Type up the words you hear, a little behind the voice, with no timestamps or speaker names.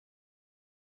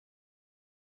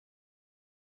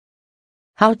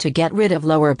How to get rid of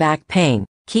lower back pain.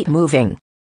 Keep moving.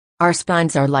 Our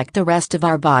spines are like the rest of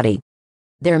our body.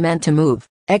 They're meant to move,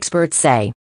 experts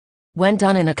say. When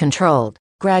done in a controlled,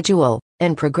 gradual,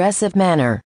 and progressive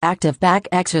manner, active back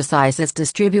exercises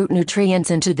distribute nutrients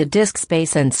into the disc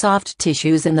space and soft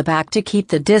tissues in the back to keep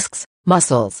the discs,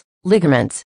 muscles,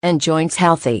 ligaments, and joints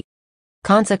healthy.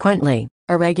 Consequently,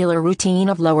 a regular routine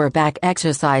of lower back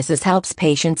exercises helps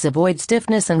patients avoid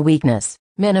stiffness and weakness,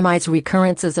 minimize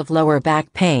recurrences of lower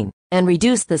back pain, and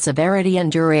reduce the severity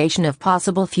and duration of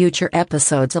possible future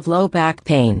episodes of low back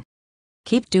pain.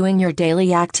 Keep doing your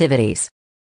daily activities.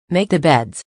 Make the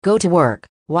beds, go to work,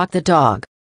 walk the dog.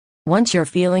 Once you're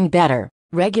feeling better,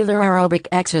 regular aerobic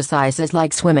exercises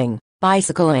like swimming,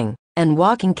 bicycling, and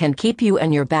walking can keep you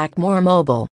and your back more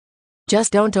mobile.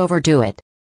 Just don't overdo it.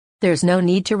 There's no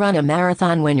need to run a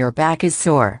marathon when your back is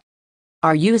sore.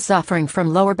 Are you suffering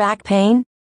from lower back pain?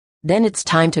 Then it's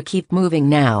time to keep moving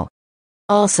now.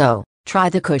 Also, try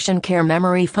the CushionCare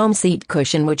Memory Foam Seat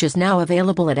Cushion, which is now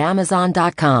available at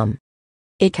Amazon.com.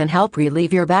 It can help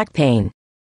relieve your back pain.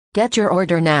 Get your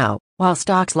order now, while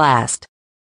stocks last.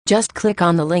 Just click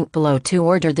on the link below to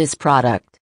order this product.